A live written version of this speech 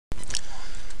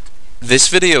This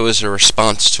video is a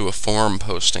response to a forum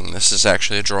posting. This is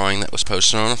actually a drawing that was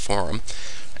posted on a forum,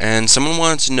 and someone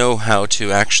wanted to know how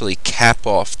to actually cap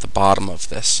off the bottom of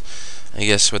this. I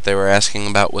guess what they were asking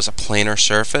about was a planar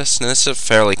surface, and this is a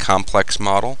fairly complex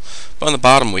model, but on the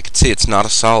bottom we can see it's not a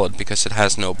solid because it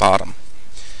has no bottom.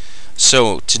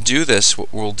 So to do this,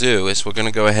 what we'll do is we're going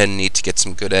to go ahead and need to get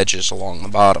some good edges along the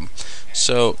bottom.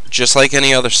 So just like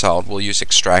any other solid, we'll use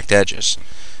extract edges,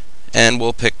 and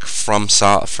we'll pick from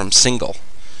single.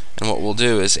 And what we'll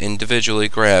do is individually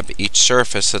grab each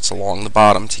surface that's along the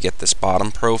bottom to get this bottom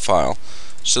profile,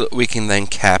 so that we can then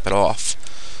cap it off.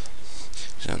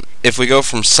 So if we go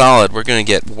from solid, we're going to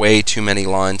get way too many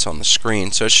lines on the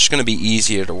screen, so it's just going to be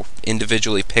easier to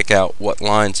individually pick out what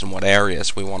lines and what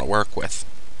areas we want to work with.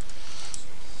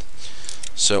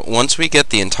 So once we get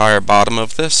the entire bottom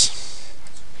of this,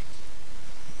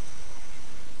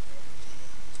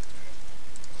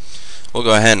 we'll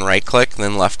go ahead and right click,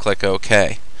 then left click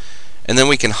OK. And then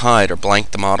we can hide or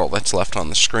blank the model that's left on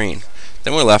the screen.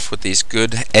 Then we're left with these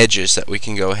good edges that we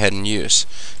can go ahead and use.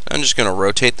 I'm just going to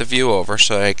rotate the view over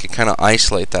so I can kind of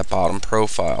isolate that bottom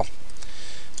profile.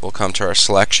 We'll come to our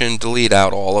selection, delete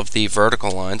out all of the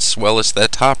vertical lines as well as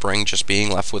that top ring, just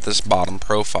being left with this bottom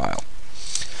profile.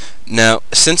 Now,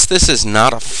 since this is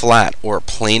not a flat or a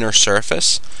planar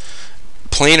surface,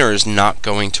 planar is not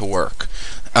going to work.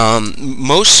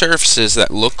 Most surfaces that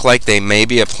look like they may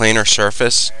be a planar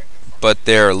surface, but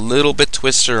they're a little bit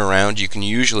twisted around, you can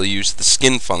usually use the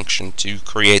skin function to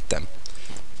create them.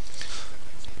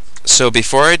 So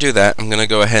before I do that, I'm going to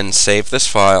go ahead and save this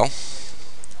file,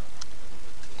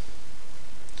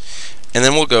 and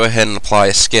then we'll go ahead and apply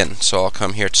a skin. So I'll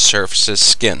come here to Surfaces,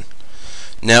 Skin.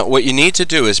 Now what you need to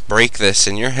do is break this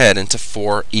in your head into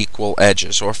 4 equal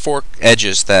edges, or 4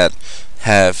 edges that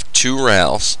have 2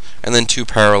 rails and then 2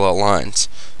 parallel lines.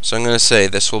 So I'm going to say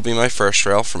this will be my first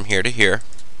rail from here to here,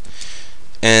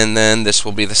 and then this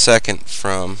will be the second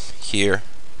from here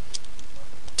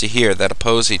to here that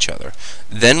oppose each other.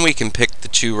 Then we can pick the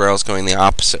 2 rails going the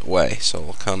opposite way. So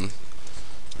we'll come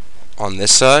on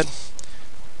this side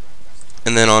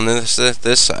and then on this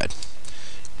side.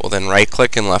 We'll then right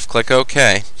click and left click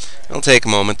OK. It'll take a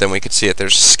moment, then we can see that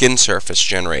there's a skin surface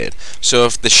generated. So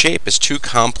if the shape is too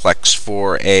complex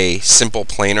for a simple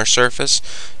planar surface,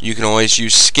 you can always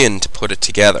use skin to put it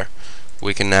together.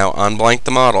 We can now unblank the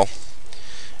model,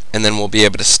 and then we'll be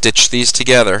able to stitch these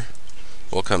together.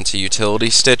 We'll come to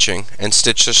Utility Stitching and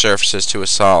stitch the surfaces to a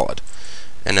solid.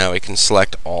 And now we can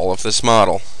select all of this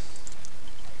model,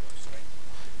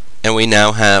 and we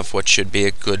now have what should be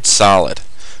a good solid.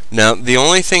 Now the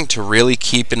only thing to really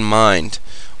keep in mind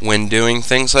when doing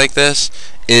things like this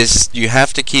is you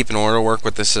have to keep, in order to work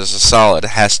with this as a solid,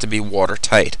 it has to be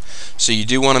watertight. So you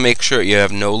do want to make sure you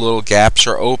have no little gaps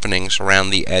or openings around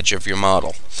the edge of your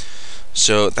model.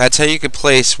 So that's how you could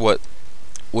place what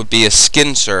would be a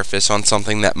skin surface on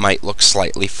something that might look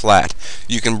slightly flat.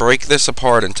 You can break this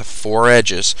apart into 4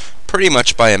 edges pretty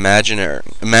much by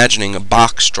imagining a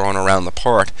box drawn around the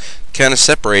part, kind of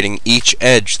separating each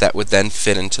edge that would then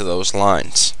fit into those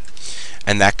lines.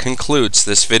 And that concludes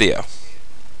this video.